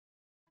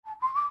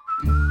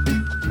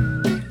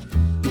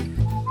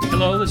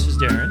Hello, this is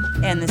Darren.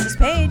 And this is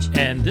Paige.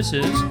 And this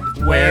is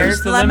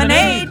Where's the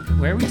Lemonade?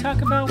 Where we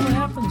talk about what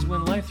happens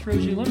when life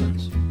throws you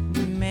lemons.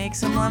 Make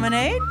some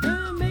lemonade?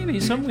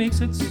 Maybe. Some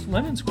weeks it's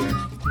lemon squares.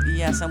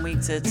 Yeah, some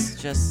weeks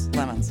it's just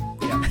lemons.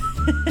 Yeah.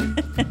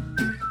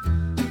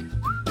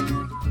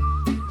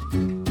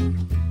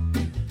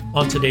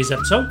 On today's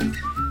episode,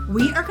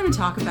 we are going to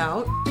talk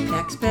about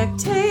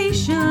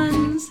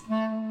expectations.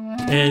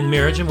 And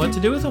marriage and what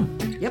to do with them.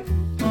 Yep,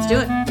 let's do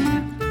it.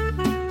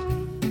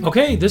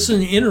 Okay, this is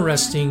an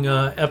interesting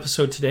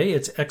episode today.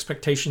 It's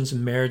expectations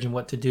in marriage and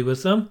what to do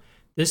with them.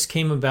 This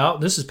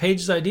is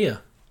Paige's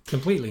idea,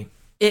 completely.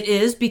 It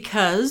is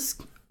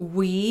because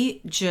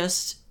we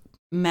just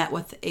met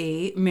with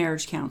a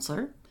marriage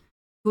counselor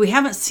who we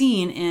haven't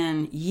seen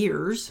in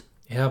years.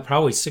 Yeah,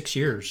 probably 6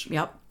 years.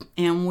 Yep.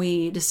 And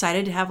we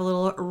decided to have a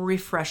little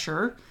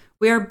refresher.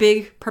 We are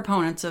big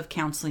proponents of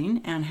counseling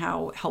and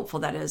how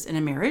helpful that is in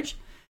a marriage.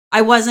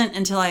 I wasn't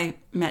until I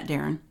met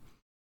Darren.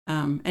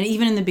 And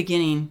even in the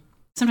beginning,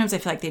 sometimes I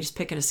feel like they just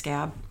pick at a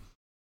scab.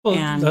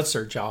 Well, that's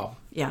their job.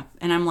 Yeah.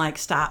 And I'm like,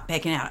 stop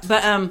picking at it.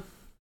 But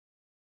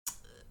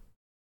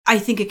I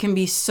think it can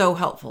be so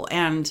helpful.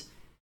 And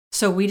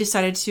so we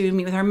decided to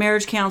meet with our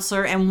marriage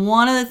counselor. And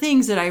one of the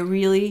things that I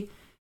really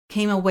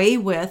came away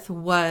with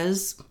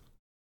was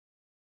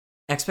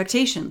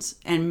expectations.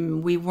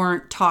 And we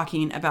weren't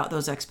talking about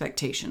those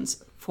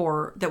expectations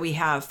that we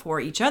have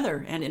for each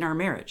other and in our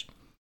marriage.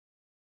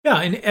 Yeah,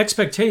 and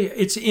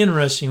it's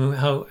interesting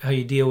how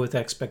you deal with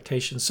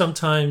expectations.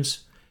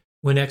 Sometimes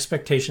when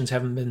expectations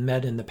haven't been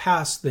met in the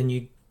past, then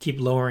you keep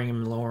lowering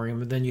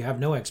them, and then you have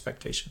no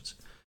expectations.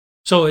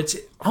 So it's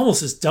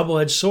almost this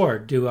double-edged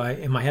sword.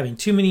 Am I having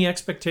too many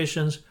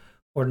expectations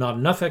or not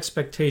enough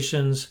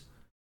expectations?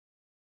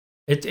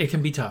 It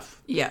can be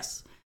tough.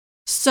 Yes.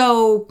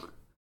 So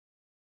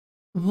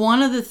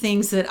one of the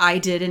things that I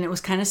did, and it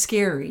was kind of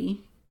scary.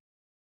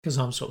 Because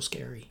I'm so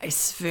scary.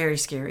 It's very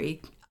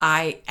scary.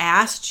 I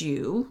asked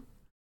you,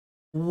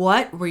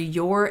 what were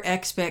your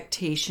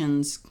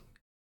expectations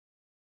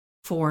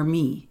for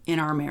me in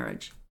our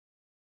marriage?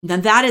 Now,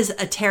 that is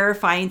a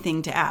terrifying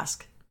thing to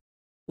ask.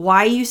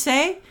 Why, you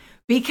say?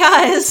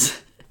 Because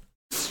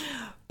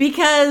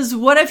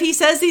what if he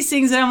says these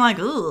things and I'm like,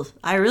 ooh,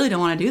 I really don't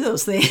want to do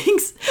those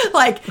things.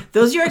 Like,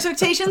 those are your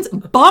expectations?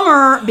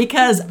 Bummer,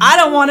 because I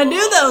don't want to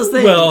do those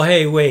things. Well,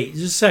 hey, wait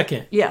just a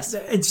second. Yes.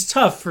 It's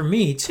tough for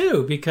me,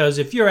 too, because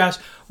if you're asked,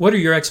 what are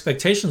your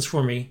expectations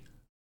for me?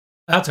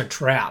 That's a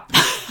trap.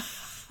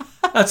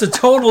 That's a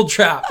total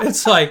trap.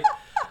 It's like,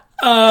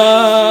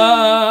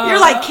 you're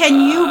like,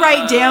 can you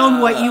write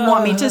down what you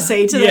want me to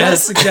say to this?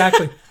 Yes,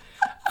 exactly.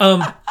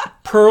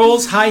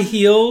 Pearls, high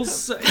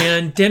heels,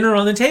 and dinner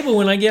on the table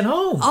when I get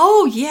home.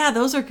 Oh, yeah,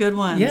 those are good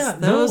ones. Yeah,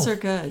 those are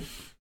good.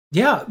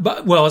 Yeah,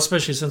 but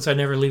especially since I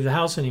never leave the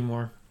house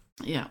anymore.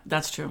 Yeah,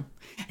 that's true.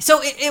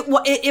 So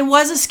it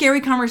was a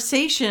scary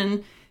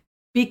conversation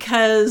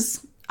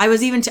because I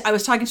was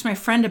talking to my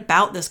friend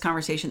about this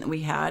conversation that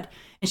we had,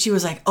 and she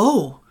was like,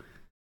 "Oh,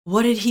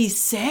 what did he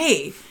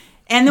say?"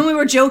 And then we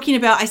were joking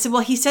about. I said,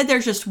 "Well, he said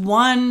there's just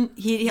one.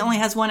 He only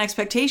has one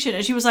expectation,"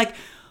 and she was like,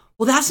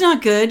 "Well, that's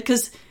not good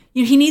because."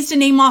 He needs to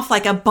name off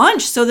like a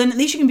bunch, so then at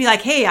least you can be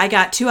like, "Hey, I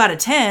got 2 out of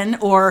 10,"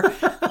 or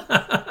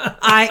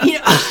like,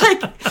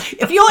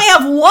 if you only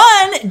have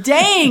one,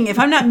 dang, if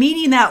I'm not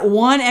meeting that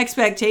one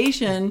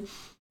expectation,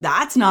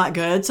 that's not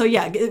good. So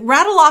yeah,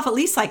 rattle off at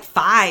least like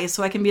 5,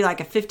 so I can be like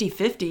a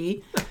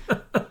 50-50.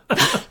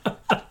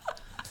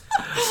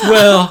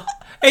 Well,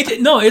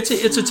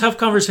 it's a tough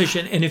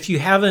conversation, and if you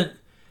haven't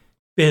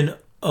been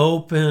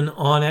open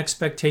on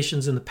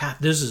expectations in the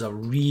past, this is a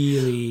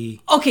really...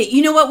 Okay,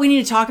 you know what we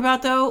need to talk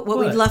about, though? What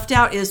we left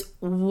out is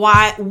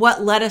what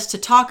led us to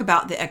talk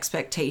about the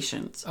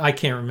expectations. I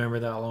can't remember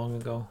that long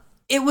ago.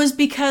 It was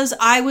because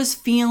I was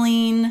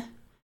feeling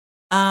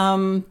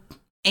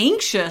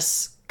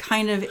anxious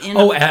kind of in...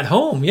 Oh, at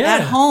home, yeah.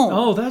 At home.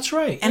 Oh, that's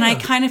right. And yeah. I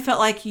kind of felt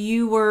like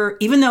you were,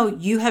 even though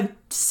you have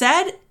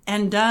said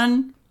and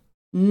done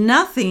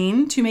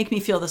nothing to make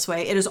me feel this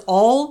way, it is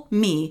all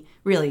me.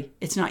 Really,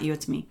 it's not you,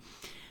 it's me.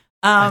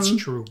 That's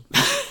true.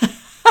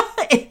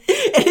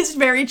 It is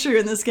very true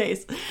in this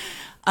case.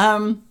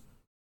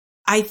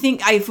 I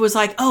think I was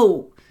like,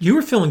 oh. You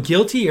were feeling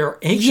guilty or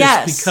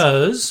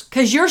anxious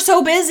because you're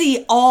so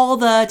busy all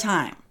the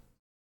time.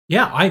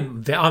 Yeah,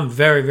 I'm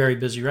very, very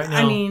busy right now.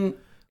 I mean,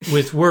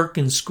 with work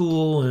and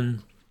school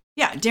and...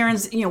 Yeah,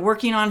 Darren's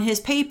working on his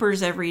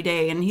papers every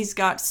day, and he's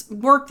got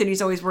work that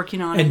he's always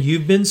working on. And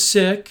you've been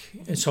sick,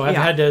 and so I've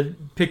had to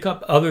pick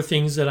up other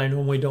things that I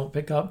normally don't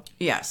pick up.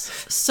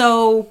 Yes.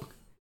 So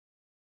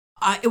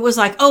it was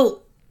like,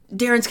 oh,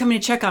 Darren's coming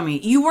to check on me.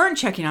 You weren't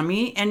checking on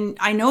me, and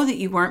I know that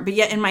you weren't, but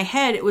yet in my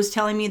head it was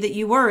telling me that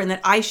you were, and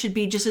that I should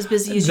be just as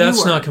busy as you were.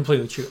 That's not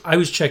completely true. I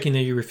was checking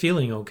that you were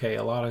feeling okay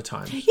a lot of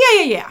times.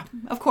 Yeah,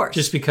 of course.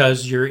 Just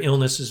because your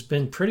illness has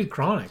been pretty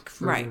chronic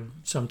for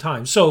some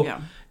time. So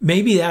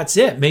maybe that's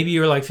it. Maybe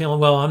you're like feeling,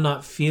 well, I'm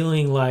not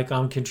feeling like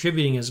I'm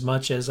contributing as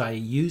much as I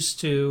used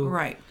to.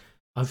 Right.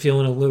 I'm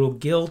feeling a little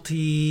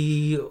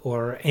guilty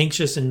or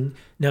anxious, and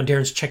now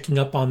Darren's checking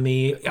up on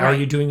me. Are Right.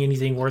 you doing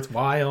anything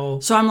worthwhile?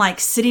 So I'm like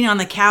sitting on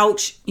the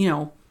couch,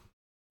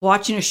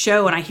 watching a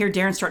show, and I hear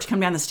Darren start to come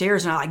down the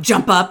stairs, and I like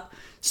jump up,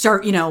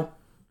 start,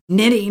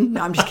 knitting.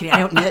 No, I'm just kidding. I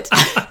don't knit.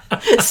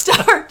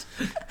 Start.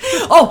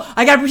 Oh,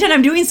 I got to pretend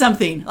I'm doing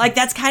something. Like,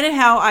 that's kind of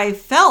how I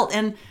felt.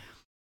 And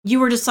you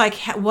were just like,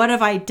 what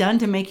have I done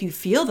to make you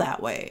feel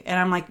that way? And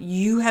I'm like,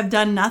 you have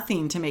done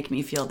nothing to make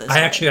me feel this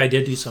way. I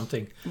did do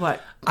something.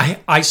 What?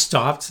 I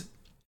stopped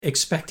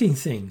expecting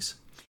things.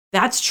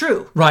 That's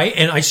true. Right.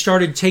 And I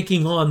started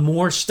taking on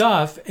more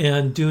stuff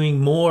and doing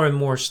more and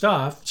more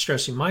stuff,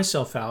 stressing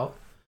myself out.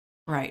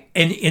 Right.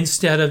 And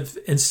instead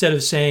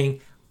of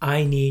saying,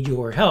 I need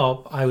your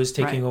help, I was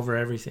taking Right. over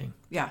everything.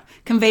 Yeah.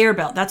 Conveyor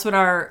belt. That's what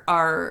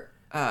our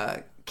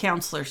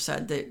counselor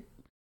said, that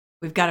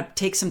we've got to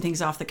take some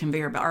things off the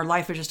conveyor belt. Our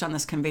life is just on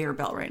this conveyor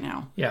belt right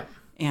now. Yeah.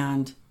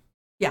 And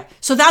yeah,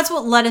 so that's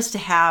what led us to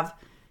have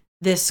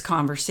this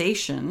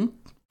conversation.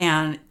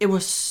 And it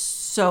was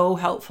so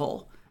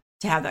helpful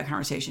to have that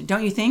conversation.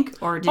 Don't you think?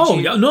 Or did you?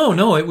 Yeah,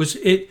 no.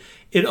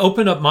 It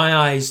opened up my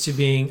eyes to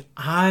being,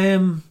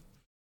 I'm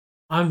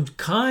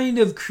kind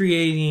of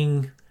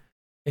creating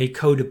a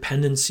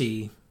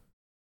codependency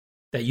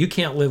that you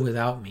can't live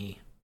without me.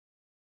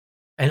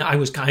 And I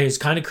was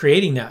kind of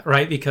creating that,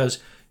 right? Because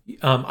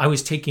I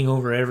was taking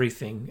over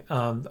everything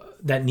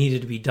that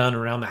needed to be done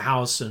around the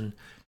house and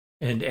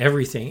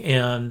everything,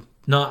 and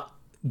not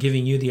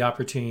giving you the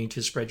opportunity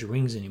to spread your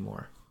wings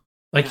anymore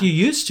like you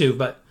used to.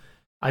 But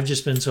I've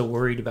just been so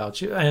worried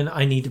about you, and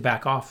I need to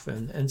back off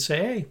and say,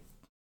 hey.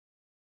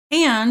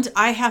 And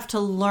I have to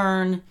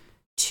learn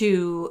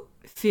to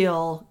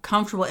feel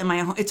comfortable in my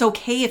own home. It's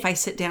okay if I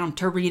sit down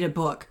to read a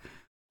book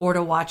or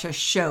to watch a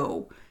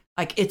show.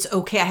 Like, it's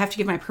okay. I have to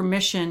give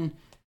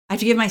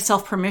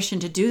myself permission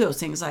to do those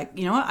things. Like,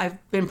 you know what?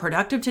 I've been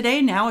productive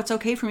today. Now it's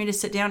okay for me to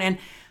sit down. And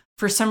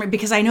for some reason,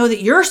 because I know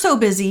that you're so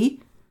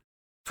busy,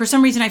 for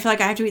some reason, I feel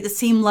like I have to be at the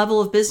same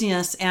level of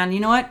busyness. And you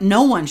know what?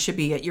 No one should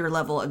be at your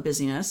level of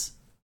busyness.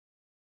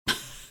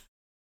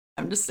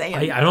 I'm just saying.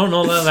 I don't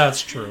know that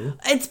that's true.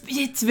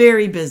 It's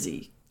very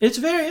busy. It's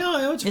very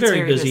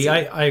busy.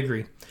 I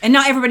agree. And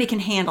not everybody can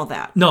handle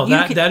that. No,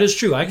 that is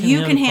true.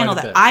 You can handle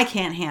quite a that. bit. I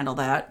can't handle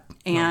that.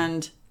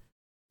 And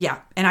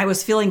yeah, and I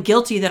was feeling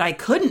guilty that I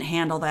couldn't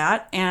handle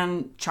that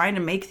and trying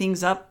to make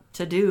things up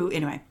to do.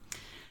 Anyway,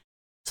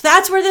 so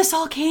that's where this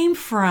all came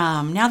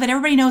from. Now that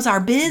everybody knows our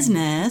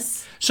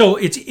business. So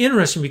it's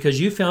interesting because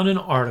you found an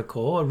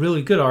article, a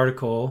really good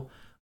article,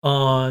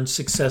 on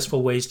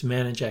successful ways to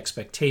manage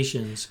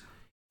expectations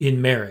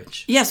in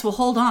marriage. Yes, well,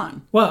 hold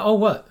on.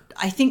 What?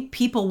 I think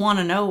people want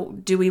to know,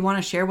 do we want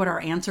to share what our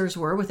answers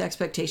were with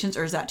expectations,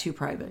 or is that too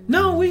private?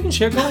 No, we can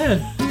share. Go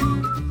ahead.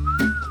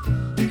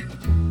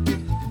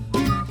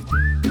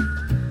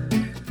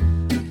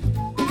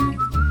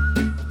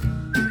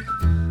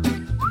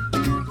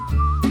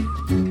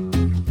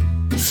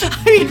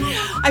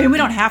 I mean, we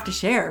don't have to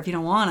share if you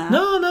don't want to.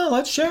 No,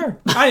 let's share.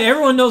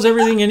 Everyone knows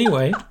everything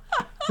anyway.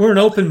 We're an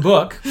open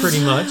book,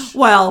 pretty much.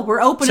 Well,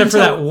 we're open except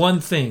until, for that one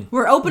thing.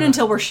 We're open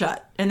until we're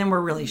shut, and then we're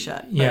really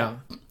shut. But yeah.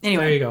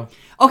 Anyway. There you go.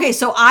 Okay,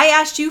 so I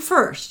asked you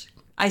first.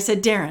 I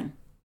said, Darren,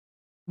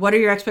 what are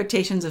your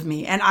expectations of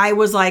me? And I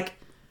was like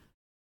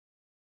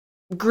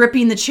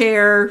gripping the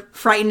chair,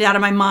 frightened out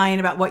of my mind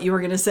about what you were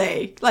going to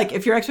say. Like,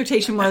 if your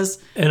expectation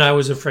was... And I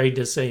was afraid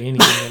to say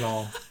anything at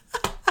all.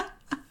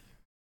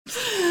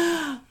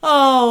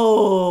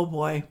 Oh,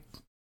 boy.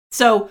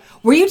 So,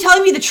 were you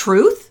telling me the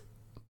truth?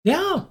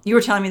 Yeah. You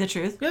were telling me the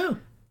truth? Yeah.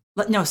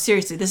 No,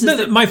 seriously. This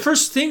is my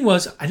first thing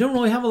was, I don't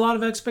really have a lot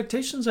of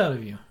expectations out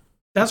of you.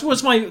 That's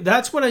what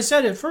I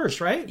said at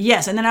first, right?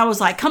 Yes, and then I was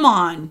like, come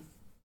on.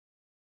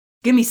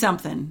 Give me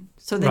something.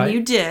 So then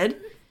you did.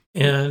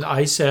 And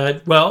I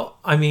said, well,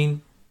 I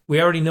mean,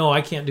 we already know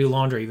I can't do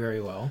laundry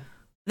very well.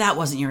 That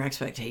wasn't your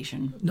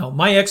expectation. No,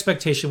 my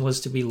expectation was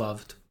to be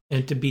loved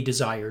and to be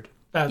desired.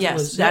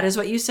 That is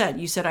what you said.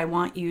 You said, I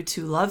want you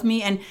to love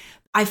me. And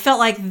I felt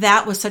like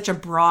that was such a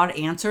broad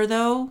answer,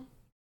 though.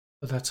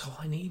 But that's all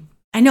I need.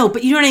 I know,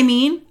 but you know what I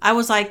mean? I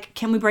was like,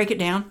 can we break it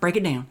down? Break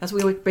it down. That's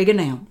what we break it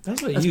down.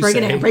 That's what Let's you break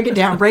say. it down. Break it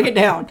down. Break it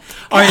down.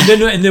 All right,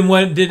 and then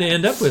what did it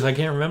end up with? I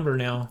can't remember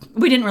now.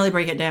 We didn't really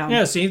break it down.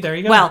 Yeah, see, there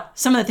you go. Well,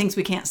 some of the things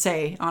we can't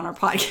say on our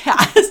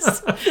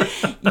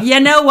podcast. You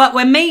know what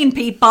we mean,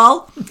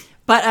 people.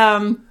 But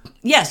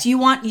yes,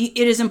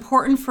 it is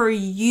important for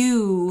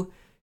you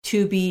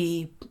to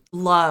be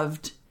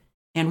loved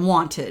and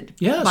wanted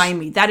by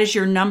me. That is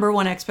your number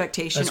one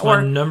expectation. That's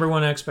my number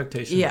one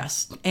expectation.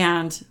 Yes.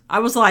 And I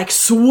was like,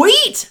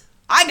 sweet.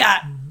 I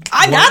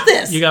got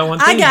this. You got one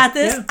thing. I got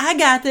this. Yeah. I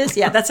got this.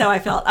 Yeah, that's how I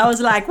felt. I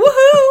was like,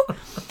 woohoo.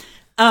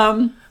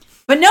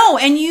 But no,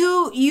 and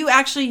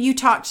we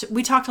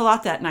talked a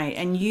lot that night,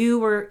 and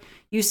you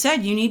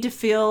said you need to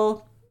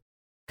feel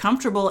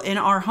comfortable in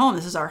our home.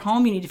 This is our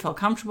home. You need to feel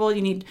comfortable.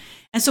 And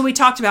so we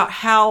talked about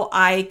how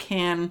I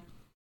can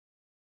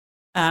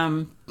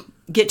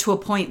get to a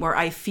point where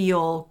I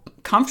feel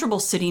comfortable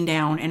sitting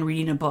down and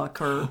reading a book.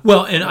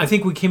 Well, and I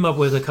think we came up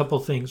with a couple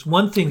things.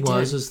 One thing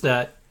is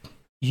that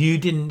you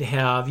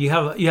have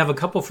a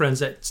couple friends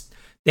that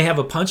they have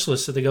a punch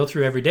list that they go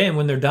through every day, and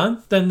when they're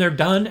done, then they're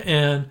done,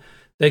 and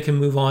they can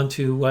move on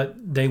to what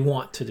they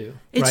want to do.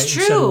 It's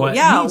right? true.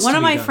 Yeah. One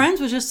of my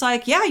friends was just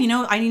like, yeah,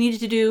 I needed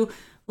to do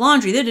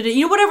laundry,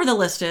 whatever the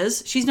list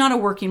is. She's not a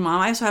working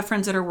mom. I also have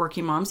friends that are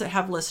working moms that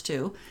have lists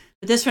too.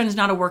 But this friend is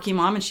not a working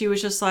mom, and she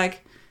was just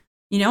like,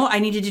 I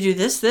needed to do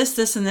this,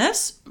 and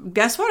this.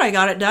 Guess what? I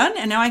got it done,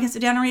 and now I can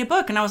sit down and read a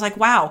book. And I was like,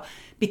 wow,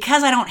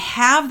 because I don't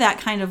have that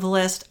kind of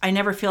list, I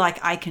never feel like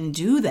I can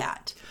do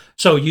that.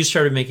 So you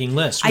started making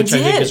lists, which I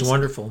think is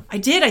wonderful. I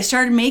did. I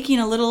started making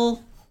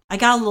I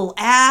got a little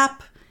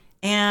app,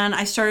 and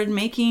I started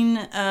making,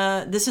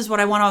 this is what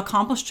I want to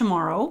accomplish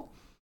tomorrow,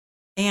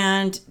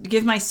 and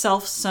give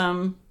myself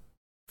some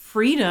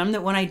freedom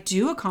that when I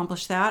do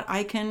accomplish that,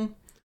 I can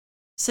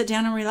sit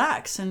down and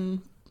relax.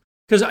 And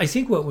because I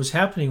think what was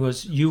happening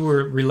was you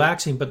were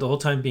relaxing, but the whole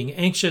time being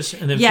anxious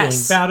and then feeling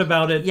bad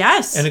about it.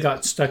 Yes. And it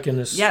got stuck in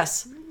this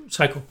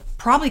cycle.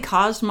 Probably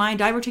caused my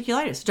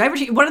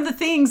diverticulitis. One of the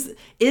things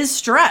is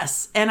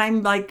stress. And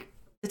I'm like,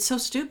 it's so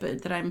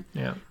stupid that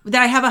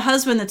I have a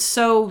husband that's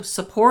so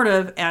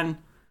supportive and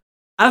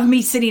of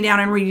me sitting down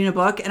and reading a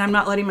book, and I'm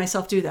not letting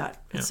myself do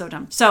that. It's so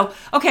dumb. So,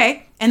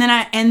 okay. And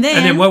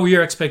then what were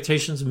your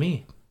expectations of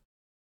me?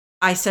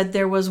 I said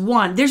there was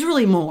one. There's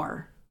really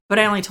more, but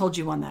I only told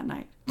you one that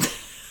night.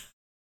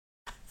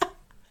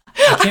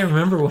 I can't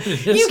remember what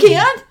it is. You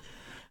can't?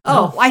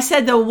 Oh, no. I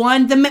said the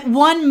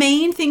one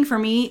main thing for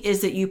me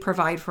is that you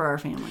provide for our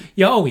family.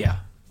 Yeah. Oh, yeah.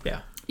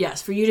 Yeah.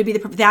 Yes, for you to be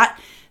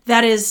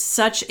that is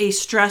such a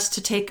stress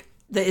that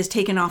is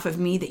taken off of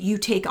me, that you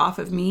take off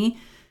of me,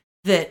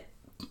 that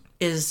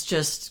is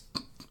just,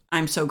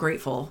 I'm so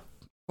grateful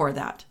for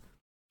that.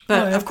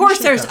 But of course,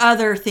 there's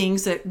other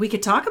things that we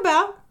could talk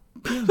about.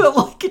 But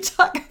we could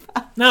talk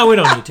about. No, we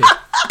don't need to.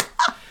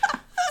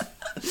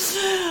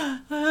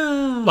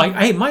 Like,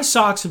 hey, my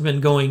socks have been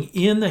going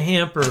in the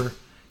hamper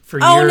for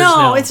years now. Oh,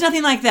 no, it's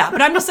nothing like that.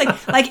 But I'm just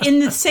like in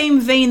the same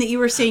vein that you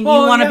were saying, you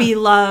want to be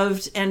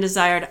loved and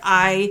desired.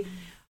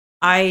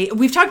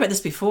 We've talked about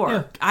this before.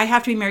 Yeah. I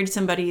have to be married to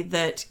somebody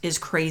that is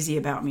crazy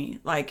about me.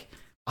 Like,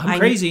 I'm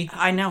crazy.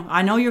 I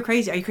know you're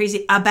crazy. Are you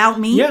crazy about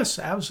me? Yes,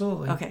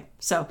 absolutely. Okay.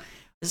 So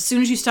as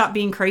soon as you stop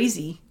being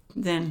crazy,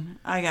 then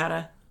I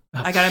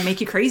gotta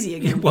make you crazy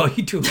again. Well,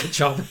 you do a good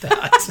job at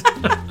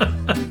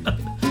that.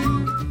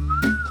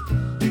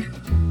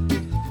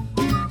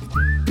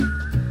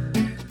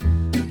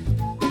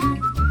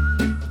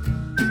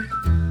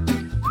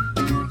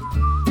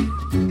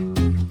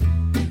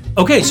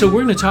 Okay, so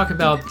we're going to talk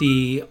about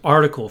the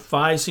article,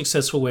 5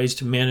 Successful Ways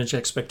to Manage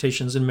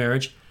Expectations in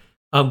Marriage.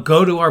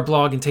 Go to our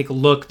blog and take a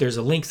look. There's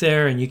a link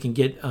there, and you can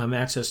get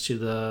access to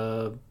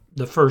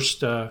the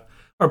first, our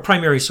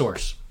primary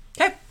source.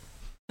 Okay,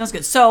 sounds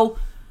good. So,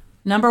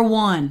 number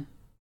 1.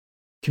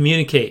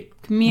 Communicate.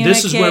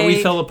 This is where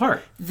we fell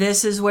apart.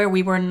 This is where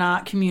we were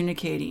not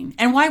communicating.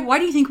 And why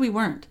do you think we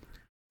weren't?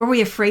 Were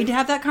we afraid to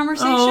have that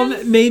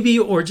conversation? Maybe,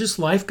 or just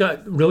life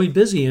got really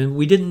busy, and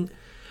we didn't.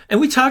 And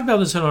we talked about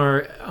this on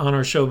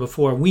our show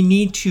before. We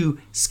need to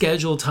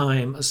schedule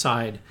time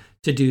aside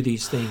to do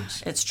these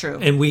things. It's true.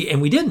 And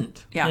we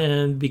didn't. Yeah.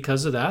 And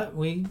because of that,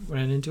 we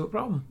ran into a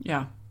problem.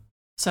 Yeah.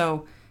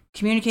 So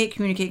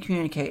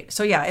communicate.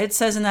 So yeah, it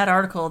says in that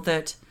article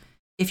that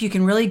if you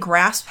can really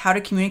grasp how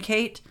to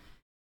communicate,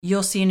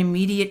 you'll see an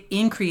immediate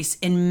increase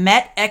in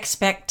met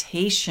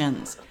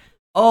expectations.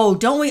 Oh,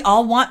 don't we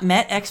all want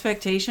met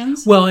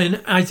expectations? Well,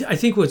 and I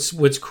think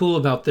what's cool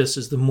about this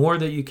is the more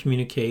that you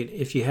communicate,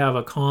 if you have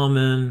a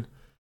common,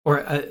 or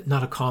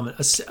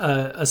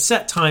a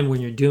set time when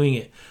you're doing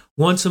it,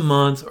 once a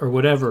month or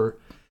whatever,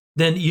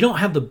 then you don't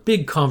have the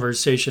big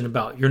conversation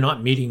about you're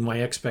not meeting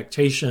my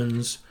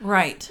expectations.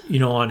 Right.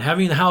 On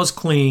having the house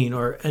clean,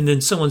 and then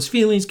someone's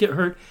feelings get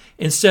hurt.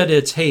 Instead,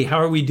 it's, hey, how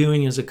are we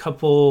doing as a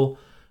couple,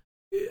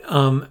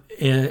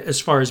 as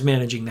far as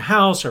managing the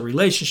house, our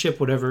relationship,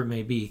 whatever it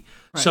may be.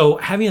 Right. So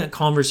having that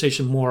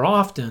conversation more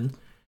often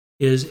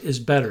is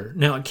better.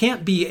 Now, it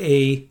can't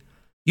be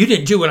you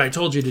didn't do what I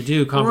told you to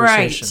do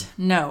conversation. Right.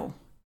 No.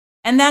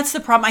 And that's the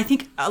problem. I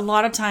think a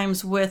lot of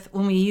times when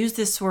we use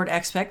this word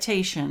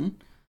expectation,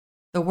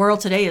 the world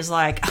today is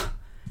like,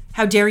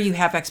 how dare you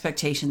have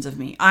expectations of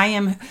me? I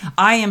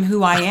am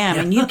who I am,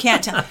 and you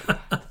can't tell.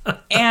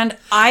 And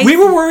we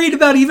were worried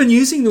about even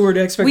using the word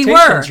expectations. We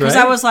were, because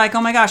I was like,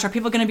 oh my gosh, are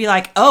people going to be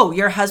like, oh,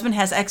 your husband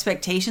has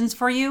expectations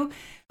for you?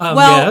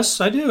 Well,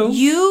 yes, I do.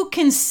 You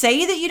can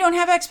say that you don't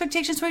have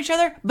expectations for each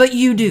other, but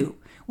you do.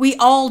 We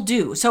all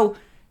do. So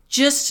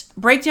just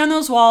break down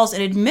those walls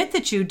and admit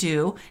that you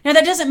do. Now,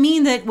 that doesn't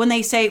mean that when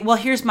they say, well,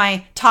 here's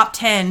my top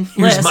 10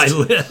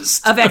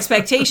 list of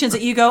expectations,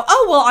 that you go,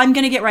 oh, well, I'm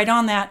going to get right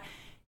on that.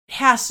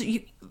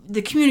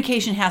 The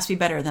communication has to be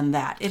better than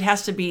that. It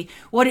has to be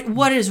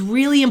what is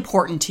really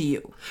important to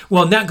you.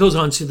 Well, and that goes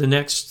on to the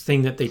next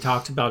thing that they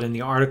talked about in the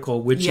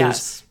article, which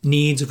is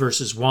needs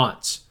versus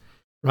wants.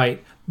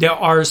 right? There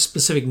are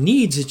specific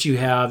needs that you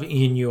have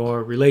in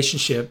your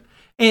relationship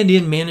and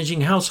in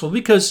managing household,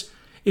 because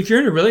if you're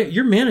in a relationship,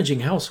 you're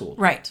managing household.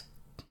 Right.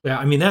 Yeah,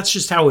 I mean, that's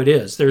just how it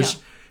is.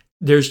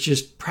 There's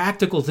just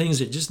practical things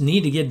that just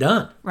need to get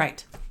done.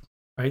 Right.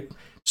 Right.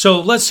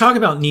 So let's talk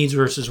about needs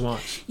versus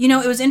wants. You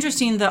know, it was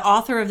interesting. The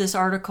author of this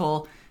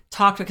article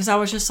talked, because I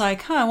was just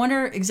like, I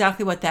wonder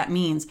exactly what that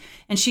means.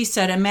 And she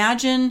said,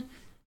 imagine,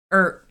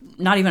 or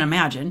not even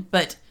imagine,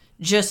 but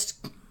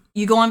just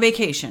you go on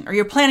vacation or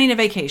you're planning a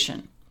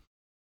vacation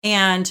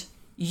and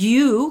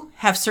you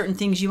have certain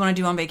things you want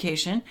to do on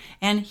vacation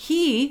and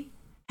he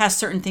has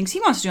certain things he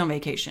wants to do on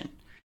vacation.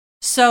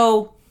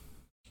 So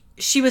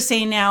she was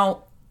saying,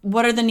 now,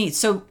 what are the needs?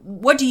 So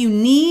what do you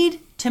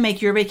need to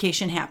make your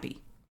vacation happy?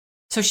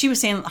 So she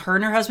was saying her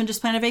and her husband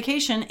just planned a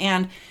vacation,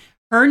 and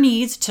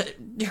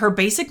her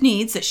basic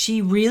needs that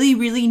she really,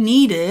 really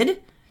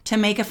needed to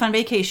make a fun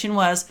vacation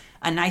was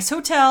a nice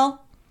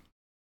hotel.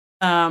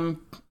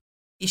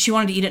 She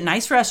wanted to eat at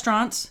nice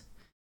restaurants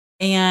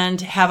and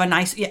have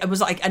it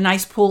was like a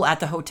nice pool at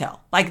the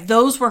hotel. Like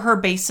those were her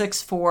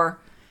basics for.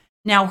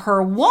 Now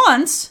her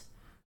wants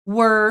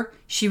were,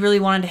 she really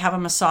wanted to have a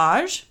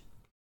massage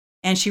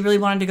and she really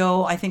wanted to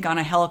go, I think, on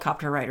a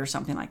helicopter ride or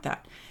something like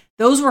that.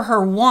 Those were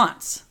her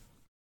wants.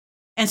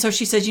 And so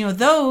she says,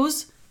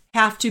 those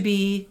have to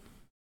be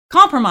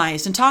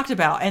compromised and talked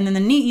about. And then the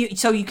need,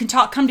 so you can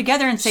come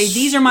together and say,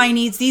 these are my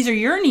needs, these are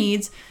your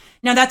needs.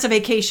 Now that's a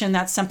vacation,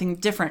 that's something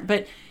different.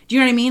 But do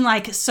you know what I mean?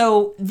 Like,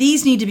 so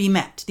these need to be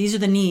met. These are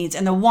the needs,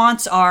 and the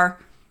wants are,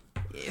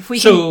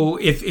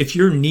 if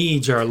your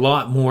needs are a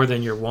lot more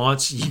than your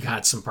wants, you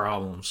got some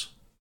problems,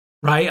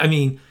 right? I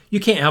mean,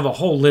 you can't have a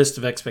whole list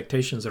of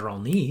expectations that are all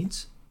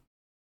needs.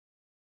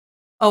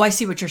 Oh, I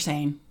see what you're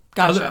saying.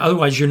 Gotcha.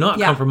 Otherwise, you're not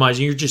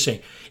compromising. You're just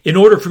saying, in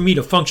order for me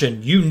to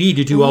function, you need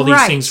to do all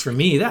these things for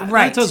me.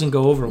 That doesn't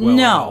go over well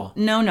at all.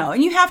 No.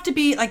 And you have to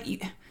be like,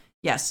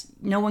 yes,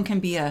 no one can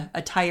be a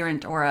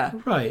tyrant or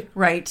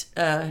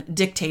a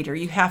dictator.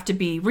 You have to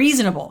be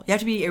reasonable. You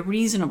have to be a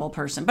reasonable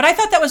person. But I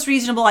thought that was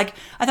reasonable. Like,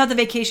 I thought the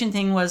vacation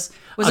thing was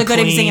a good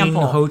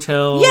example.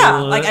 Hotel.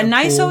 Yeah, like a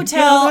nice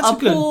hotel, a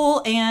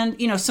pool,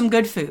 and some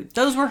good food.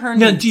 Those were her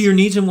needs. Now, do your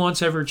needs and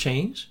wants ever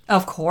change?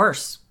 Of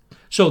course.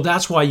 So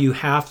that's why you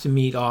have to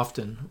meet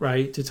often,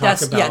 right? To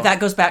talk about. Yeah, that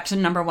goes back to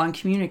number one,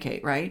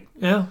 communicate, right?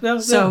 Yeah.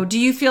 So do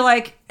you feel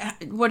like,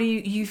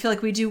 you feel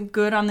like we do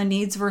good on the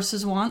needs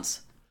versus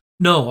wants?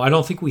 No, I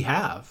don't think we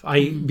have.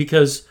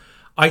 Because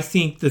I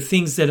think the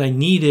things that I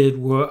needed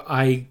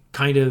I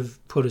kind of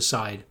put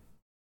aside.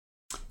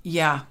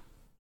 Yeah.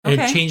 Okay.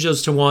 And changed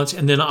those to wants.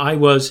 And then I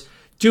was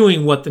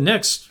doing what the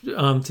next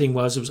thing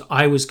was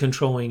I was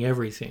controlling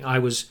everything. I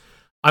was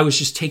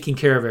just taking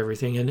care of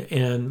everything.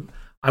 And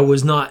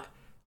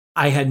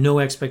I had no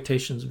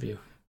expectations of you.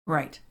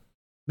 Right.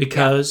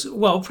 Because,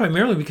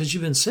 primarily because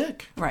you've been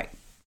sick. Right.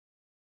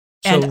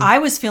 And I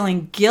was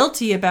feeling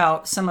guilty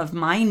about some of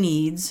my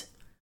needs.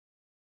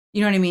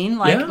 You know what I mean?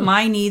 Like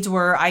my needs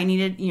were, I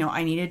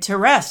needed to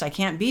rest. I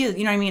can't be,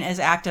 as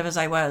active as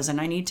I was, and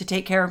I need to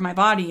take care of my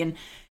body. And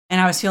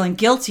I was feeling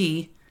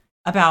guilty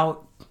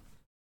about,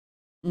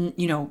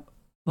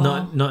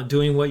 not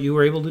doing what you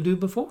were able to do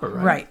before,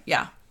 right? Right.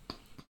 Yeah.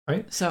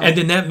 Right. So, and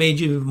then that made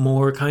you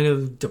more kind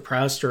of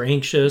depressed or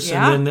anxious.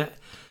 Yeah. And then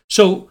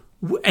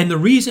and the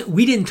reason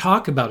we didn't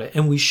talk about it,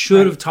 and we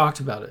should have talked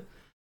about it,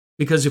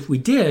 because if we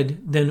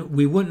did, then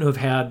we wouldn't have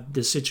had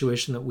the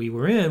situation that we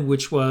were in,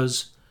 which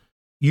was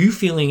you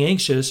feeling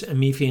anxious and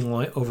me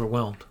feeling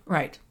overwhelmed.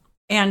 Right.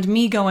 And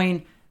me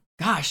going,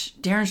 gosh,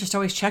 Darren's just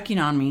always checking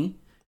on me.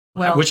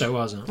 Well, which I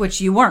wasn't.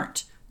 Which you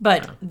weren't.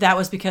 But that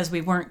was because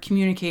we weren't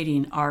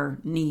communicating our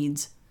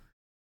needs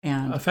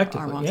and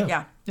effectively. Our wants.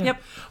 Yeah.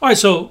 Yep. All right.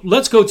 So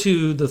let's go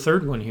to the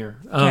third one here.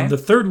 Okay. The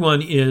third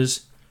one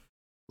is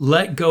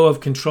let go of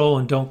control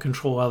and don't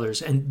control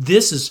others. And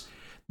this is,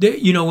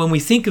 when we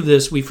think of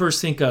this, we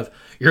first think of,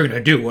 you're going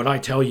to do what I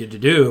tell you to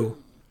do.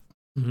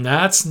 And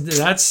that's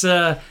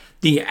the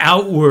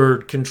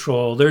outward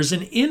control. There's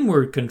an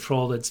inward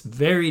control that's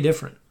very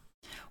different.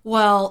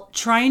 Well,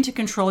 trying to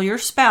control your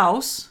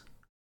spouse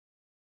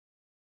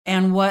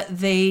and what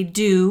they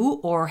do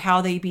or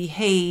how they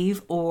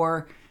behave,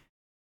 or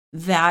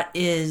that's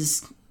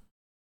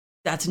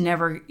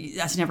never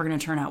going to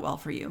turn out well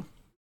for you.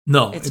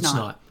 No, it's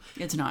not.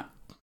 It's not.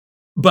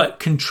 But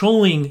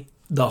controlling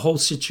the whole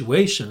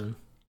situation,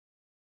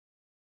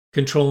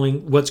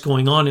 controlling what's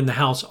going on in the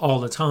house all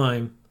the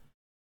time,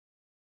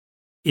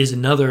 is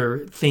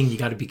another thing you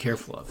got to be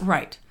careful of.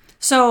 Right.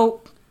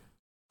 So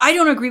I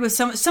don't agree with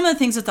some of the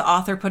things that the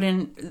author put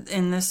in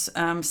this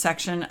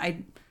section.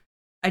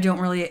 I don't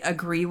really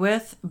agree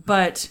with,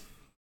 but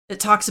it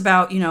talks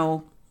about,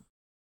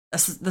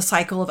 the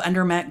cycle of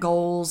undermet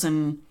goals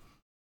and,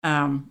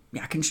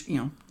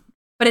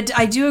 but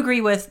I do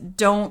agree with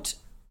don't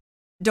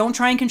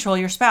try and control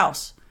your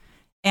spouse,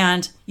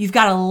 and you've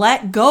got to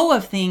let go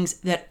of things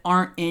that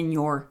aren't in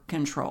your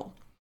control.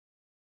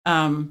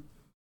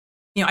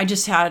 I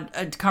just had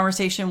a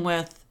conversation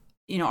with,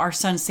 our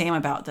son Sam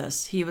about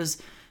this. He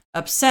was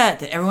upset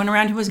that everyone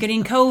around him was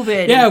getting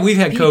COVID. Yeah, we've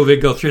had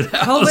COVID go through the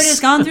house. COVID has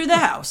gone through the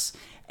house.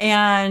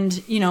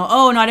 And,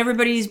 not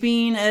everybody's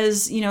being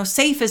as,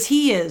 safe as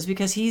he is,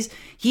 because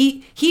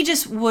he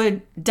just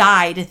would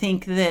die to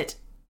think that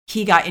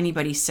he got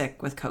anybody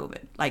sick with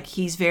COVID. Like,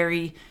 he's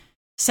very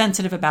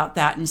sensitive about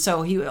that. And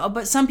so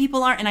but some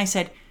people aren't. And I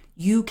said,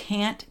 you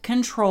can't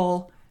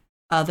control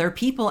other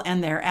people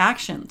and their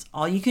actions.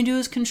 All you can do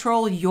is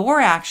control your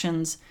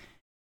actions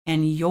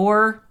and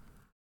your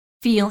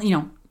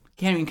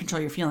can't even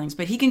control your feelings,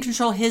 but he can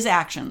control his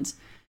actions.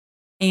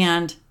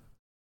 And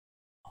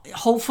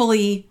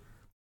hopefully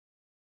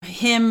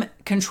him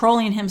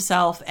controlling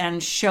himself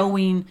and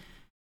showing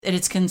that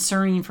it's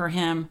concerning for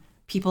him,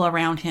 people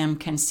around him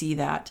can see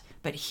that.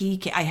 But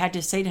I had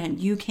to say to him,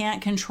 you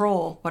can't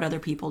control what other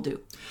people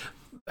do.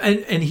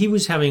 And he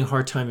was having a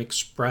hard time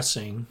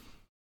expressing.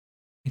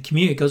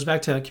 It goes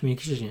back to that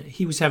communication.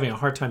 He was having a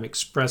hard time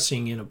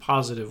expressing in a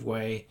positive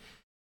way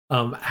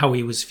how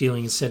he was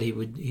feeling. Instead, he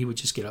would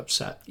just get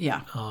upset.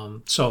 Yeah.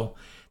 So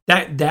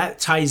that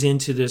ties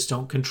into this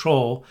don't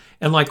control.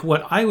 And like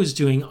what I was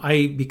doing,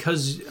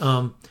 because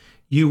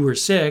you were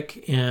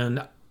sick,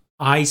 and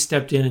I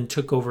stepped in and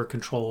took over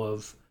control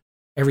of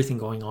everything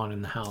going on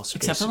in the house.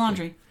 Except basically. the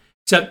laundry.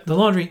 Except the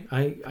laundry.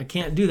 I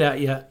can't do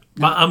that yet.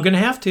 No. But I'm going to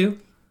have to.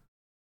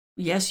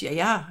 Yes,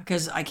 yeah,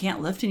 because I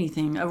can't lift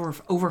anything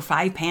over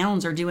 5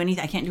 pounds or do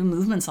anything. I can't do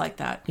movements like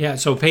that. Yeah,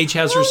 so Paige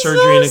has her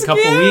surgery in a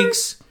couple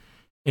weeks.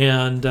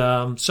 And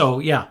so,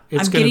 yeah,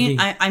 it's going to be...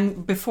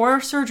 I'm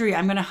before surgery,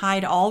 I'm going to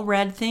hide all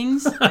red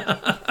things.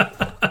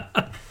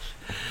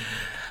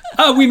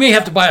 We may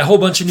have to buy a whole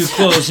bunch of new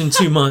clothes in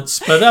 2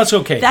 months, but that's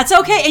okay. That's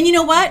okay. And you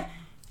know what?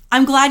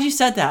 I'm glad you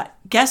said that.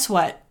 Guess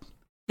what?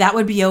 That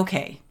would be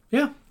okay.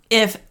 Yeah.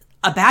 If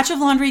a batch of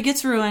laundry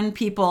gets ruined,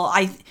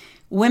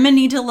 women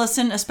need to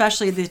listen,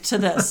 especially to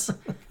this.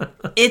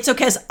 It's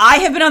okay. 'Cause I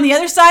have been on the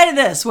other side of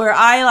this, where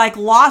I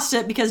lost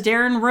it because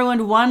Darren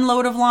ruined one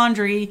load of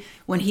laundry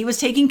when he was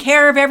taking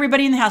care of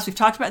everybody in the house. We've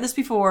talked about this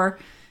before.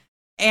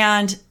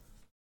 And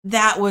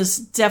that was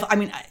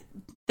definitely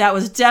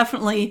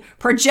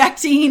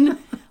projecting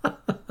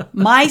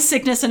my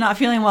sickness and not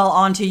feeling well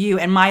onto you,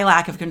 and my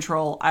lack of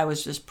control. I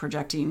was just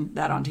projecting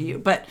that onto you.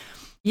 But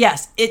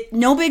yes,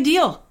 no big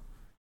deal.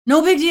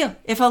 No big deal.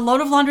 If a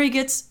load of laundry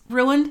gets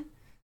ruined,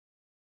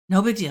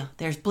 no big deal.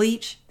 There's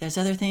bleach. There's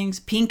other things.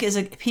 Pink is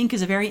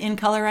a very in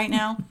color right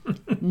now.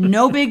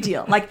 No big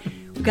deal.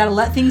 We've got to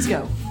let things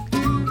go.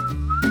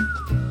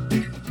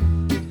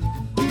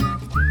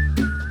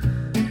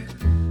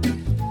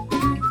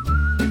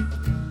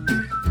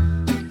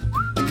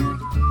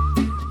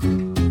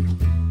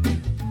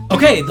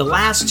 Okay, the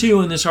last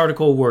two in this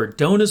article were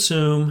don't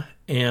assume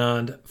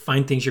and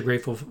find things you're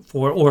grateful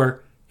for,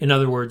 or in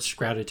other words,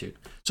 gratitude.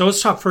 So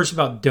let's talk first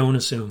about don't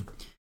assume.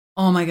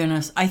 Oh my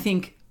goodness. I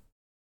think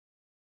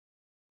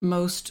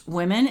most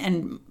women,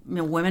 and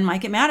women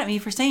might get mad at me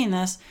for saying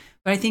this,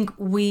 but I think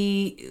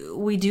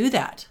we do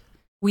that.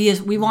 We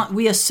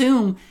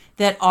assume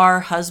that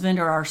our husband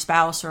or our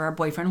spouse or our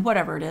boyfriend,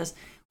 whatever it is,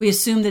 we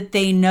assume that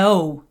they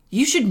know.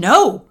 You should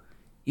know.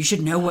 You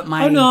should know what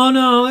my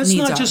no, it's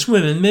needs not are. just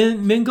women.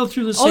 Men go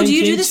through the same thing. Oh, do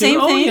you do the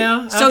same too? thing? Oh,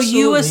 yeah, so absolutely.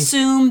 you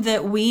assume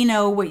that we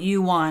know what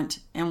you want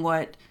and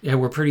what... Yeah,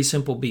 we're pretty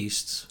simple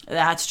beasts.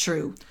 That's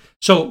true.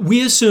 So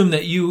we assume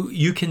that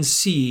you can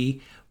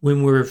see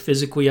when we're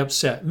physically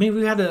upset. Maybe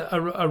we had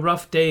a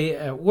rough day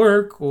at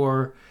work,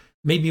 or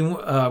maybe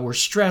we're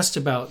stressed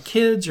about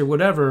kids or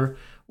whatever.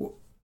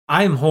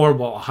 I'm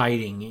horrible at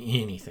hiding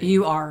anything.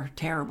 You are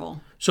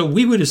terrible. So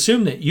we would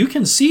assume that you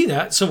can see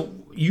that. So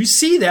you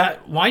see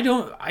that. Why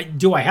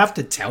do I have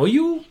to tell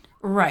you?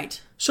 Right.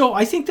 So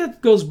I think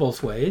that goes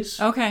both ways.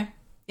 Okay.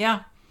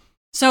 Yeah.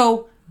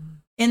 So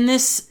in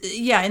this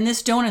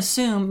don't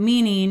assume,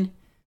 meaning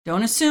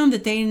don't assume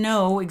that they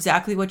know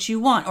exactly what you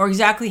want or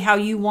exactly how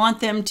you want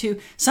them to.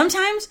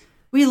 Sometimes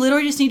we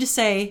literally just need to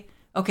say,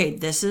 okay,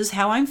 this is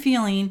how I'm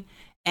feeling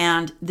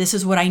and this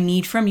is what I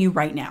need from you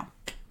right now.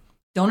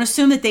 Don't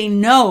assume that they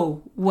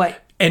know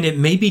what. And it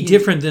may be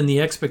different than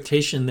the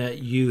expectation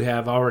that you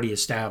have already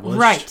established.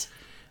 Right.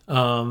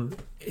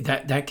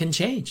 That can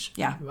change.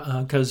 Yeah.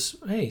 Because,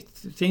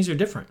 things are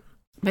different.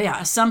 But yeah,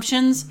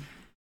 assumptions.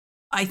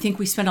 I think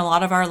we spend a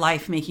lot of our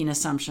life making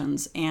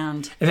assumptions.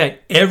 And in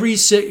fact, every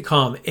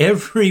sitcom,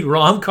 every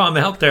rom-com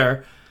out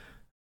there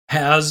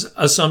has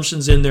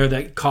assumptions in there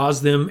that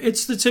cause them.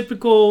 It's the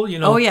typical,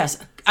 Oh, yes.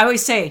 I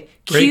always say,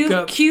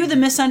 cue the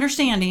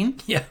misunderstanding.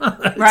 Yeah.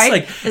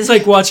 Right? It's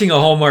like watching a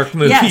Hallmark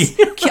movie. Yes.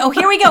 Oh,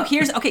 here we go.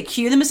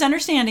 Cue the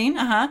misunderstanding.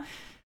 Uh-huh.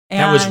 And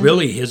that was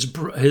really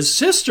his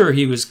sister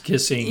he was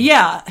kissing.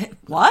 Yeah.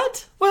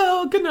 What?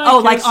 Well, good night. Oh,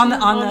 like on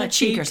the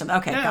cheek or something.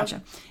 Okay, yeah.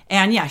 Gotcha.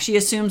 And yeah, she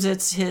assumes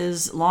it's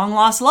his long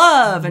lost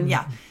love, and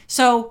yeah.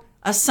 So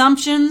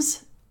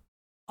assumptions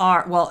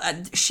are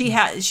she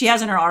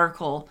has in her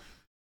article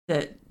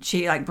that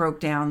she broke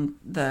down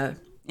to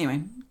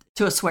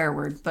a swear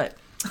word, but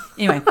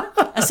anyway,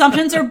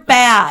 assumptions are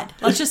bad.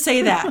 Let's just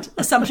say that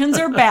assumptions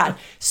are bad.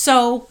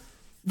 So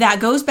that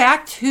goes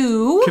back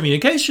to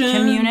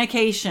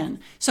Communication.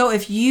 So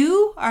if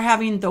you are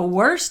having the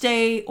worst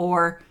day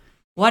or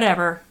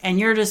whatever, and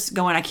you're just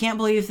going, I can't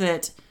believe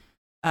that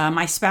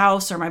my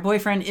spouse or my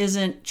boyfriend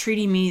isn't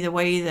treating me the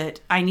way that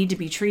I need to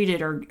be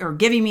treated or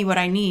giving me what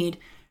I need,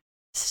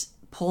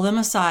 pull them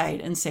aside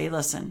and say,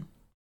 listen,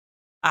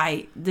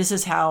 this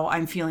is how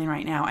I'm feeling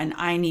right now, and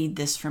I need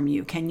this from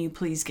you. Can you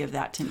please give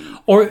that to me?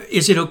 Or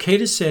is it okay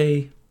to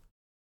say,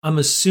 I'm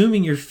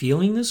assuming you're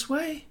feeling this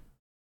way?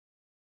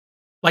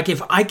 Like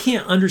if I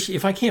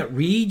can't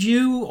read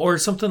you or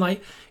something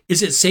like,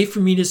 is it safe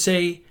for me to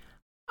say,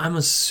 I'm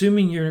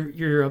assuming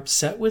you're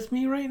upset with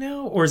me right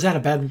now? Or is that a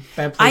bad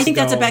place I think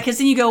to that's go? a bad, because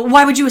then you go,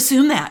 why would you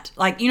assume that?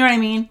 Like, you know what I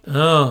mean?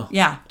 Oh.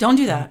 Yeah, don't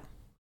do that.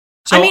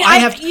 So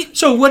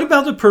so what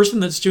about the person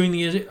that's doing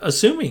the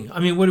assuming?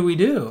 I mean, what do we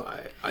do?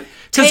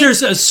 Because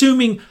there's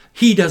assuming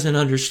he doesn't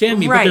understand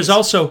me, but there's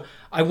also,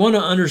 I want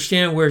to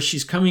understand where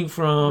she's coming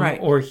from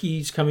or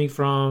he's coming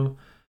from.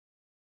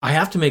 I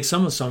have to make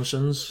some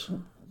assumptions.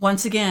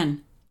 Once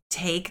again,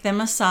 take them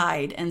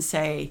aside and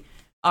say,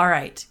 all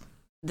right,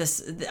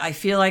 I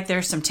feel like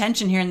there's some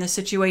tension here in this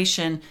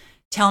situation.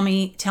 Tell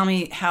me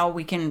how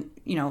we can,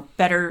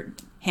 better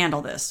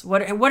handle this.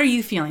 What are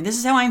you feeling? This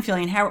is how I'm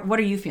feeling. What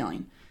are you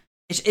feeling?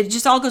 It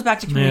just all goes back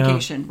to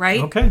communication,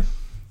 right? Okay.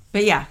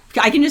 But yeah,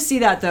 I can just see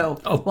that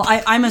though. Oh. Well,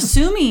 I'm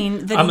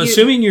assuming that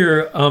assuming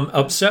you're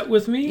upset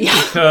with me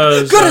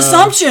because good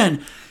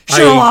assumption,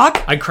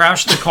 Sherlock. I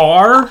crashed the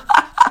car.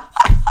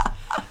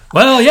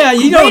 Well, yeah,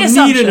 you don't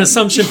need an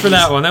assumption for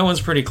that one. That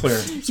one's pretty clear.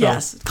 So.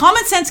 Yes,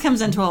 common sense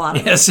comes into a lot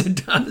of Yes,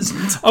 it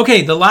does.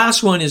 Okay, the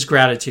last one is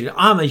gratitude.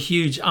 I'm a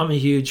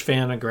huge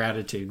fan of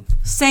gratitude.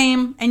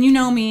 Same, and you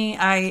know me.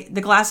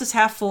 The glass is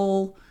half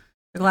full.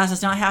 The glass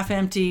is not half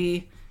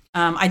empty.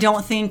 I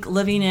don't think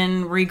living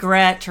in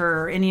regret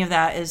or any of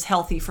that is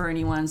healthy for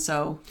anyone.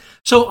 So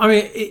I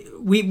mean,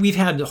 we've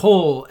had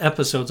whole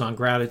episodes on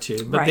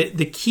gratitude, but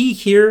the key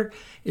here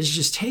is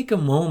just take a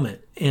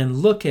moment and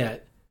look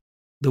at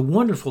the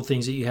wonderful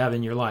things that you have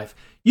in your life.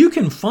 You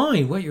can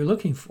find what you're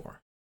looking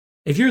for.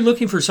 If you're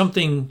looking for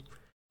something,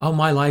 oh,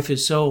 my life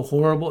is so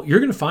horrible, you're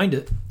going to find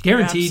it,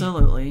 guaranteed.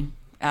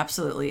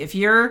 Absolutely. If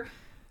you're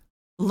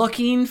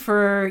looking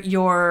for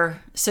your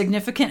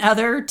significant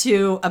other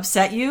to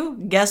upset you,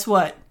 guess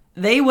what?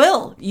 They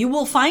will. You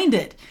will find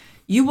it.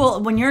 You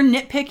will, when you're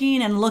nitpicking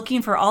and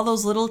looking for all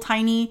those little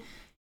tiny,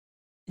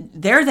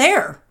 they're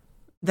there.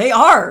 They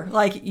are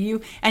like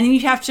you. And then you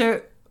have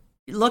to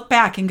look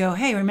back and go,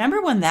 hey,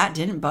 remember when that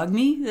didn't bug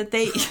me? That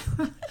they.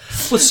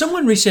 Well,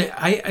 someone recently,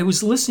 I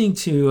was listening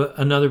to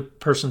another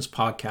person's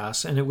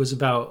podcast, and it was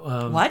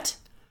about. What?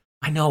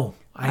 I know.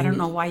 I don't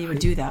know why you would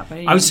do that.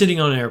 But I was sitting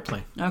on an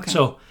airplane.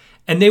 Okay.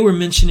 And they were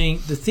mentioning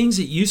the things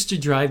that used to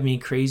drive me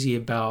crazy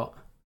about,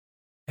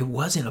 it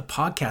wasn't a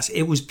podcast.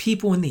 It was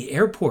people in the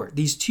airport.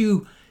 These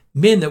two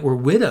men that were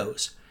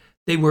widows.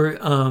 They were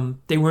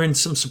in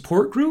some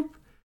support group.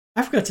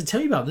 I forgot to tell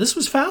you about it. This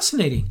was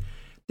fascinating.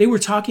 They were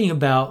talking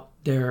about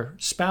their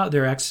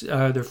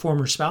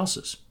former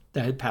spouses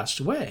that had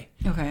passed away.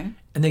 Okay.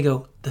 And they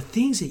go, the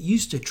things that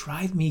used to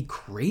drive me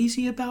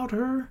crazy about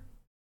her,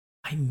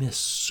 I miss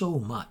so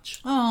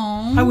much.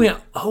 Oh. I went,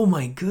 oh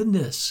my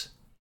goodness.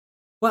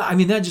 Well, I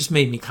mean, that just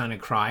made me kind of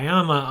cry.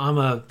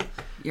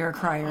 You're a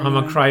crier. I'm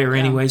a crier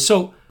anyway.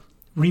 So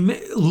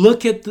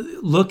look at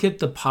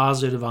the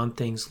positive on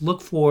things.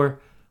 Look for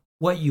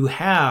what you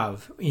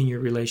have in your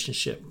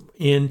relationship,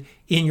 in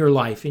your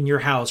life, in your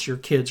house, your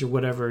kids, or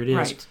whatever it is.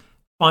 Right.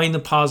 Find the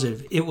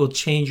positive. It will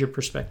change your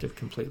perspective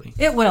completely.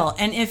 It will.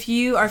 And if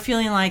you are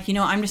feeling like,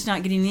 I'm just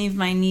not getting any of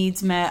my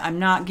needs met, I'm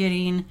not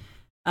getting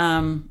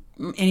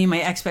any of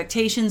my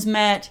expectations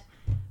met,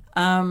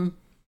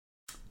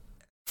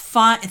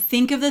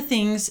 think of the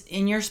things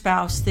in your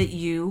spouse that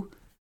you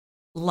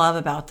love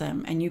about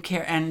them and you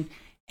care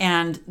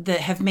and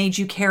that have made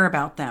you care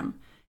about them.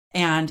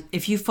 And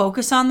if you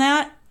focus on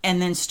that and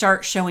then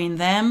start showing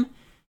them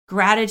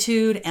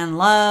gratitude and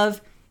love,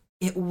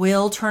 it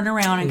will turn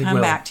around and come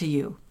back to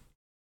you.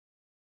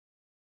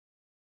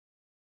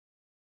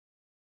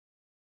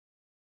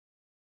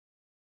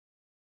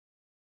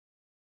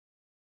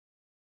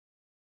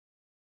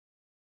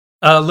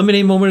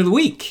 Lemonade moment of the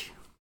week.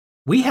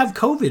 We have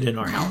COVID in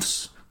our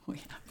house.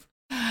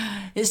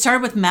 It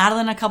started with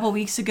Madeline a couple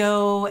weeks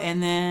ago,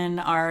 and then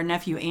our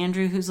nephew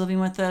Andrew, who's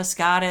living with us,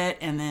 got it,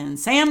 and then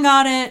Sam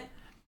got it.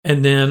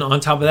 And then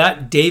on top of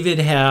that, David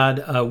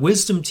had a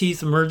wisdom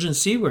teeth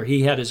emergency where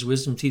he had his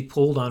wisdom teeth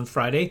pulled on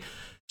Friday.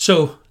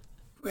 So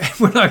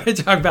we're not going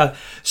to talk about it.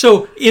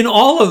 So in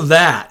all of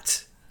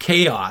that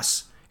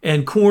chaos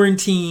and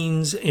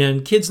quarantines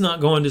and kids not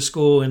going to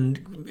school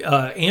and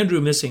Andrew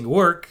missing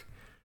work,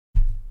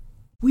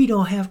 we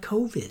don't have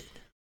COVID.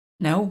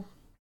 No,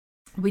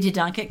 we did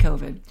not get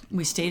COVID.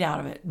 We stayed out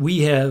of it. We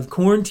have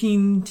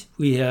quarantined.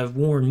 We have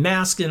worn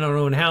masks in our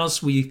own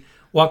house. We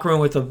walk around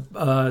with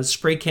a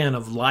spray can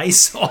of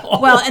Lysol.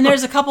 Well, and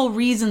there's a couple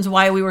reasons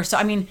why we were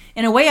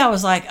in a way I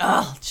was like,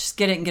 oh, just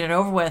get it and get it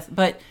over with.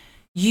 But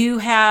You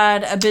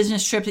had a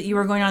business trip that you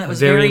were going on that was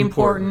very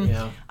important.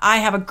 Yeah. I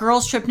have a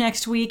girls' trip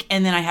next week,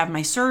 and then I have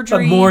my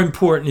surgery. But more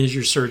important is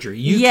your surgery.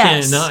 You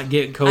cannot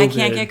get COVID. I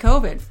can't get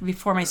COVID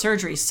before my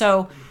surgery.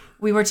 So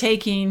we were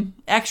taking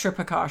extra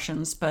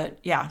precautions. But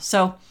yeah,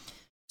 so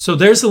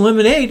there's the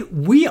lemonade.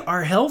 We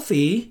are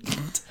healthy.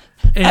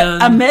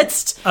 And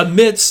amidst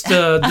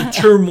the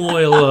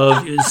turmoil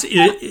of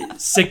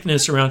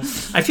sickness around,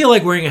 I feel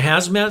like wearing a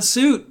hazmat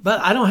suit, but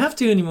I don't have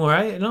to anymore.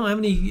 I don't have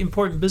any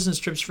important business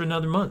trips for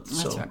another month.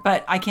 That's right.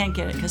 But I can't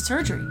get it because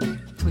surgery. So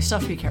we still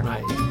have to be careful.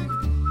 Right.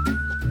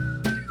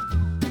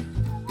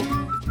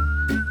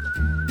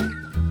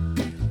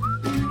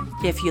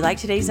 If you like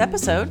today's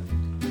episode,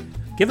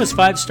 give us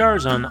 5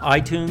 stars on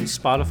iTunes,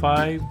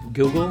 Spotify,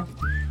 Google.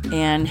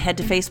 And head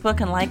to Facebook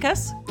and like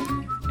us.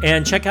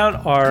 And check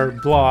out our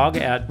blog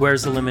at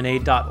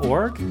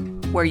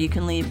where'sthelemonade.org, where you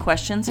can leave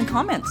questions and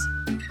comments.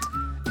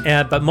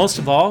 But most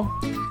of all,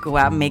 go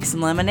out and make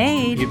some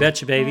lemonade. You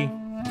betcha, baby.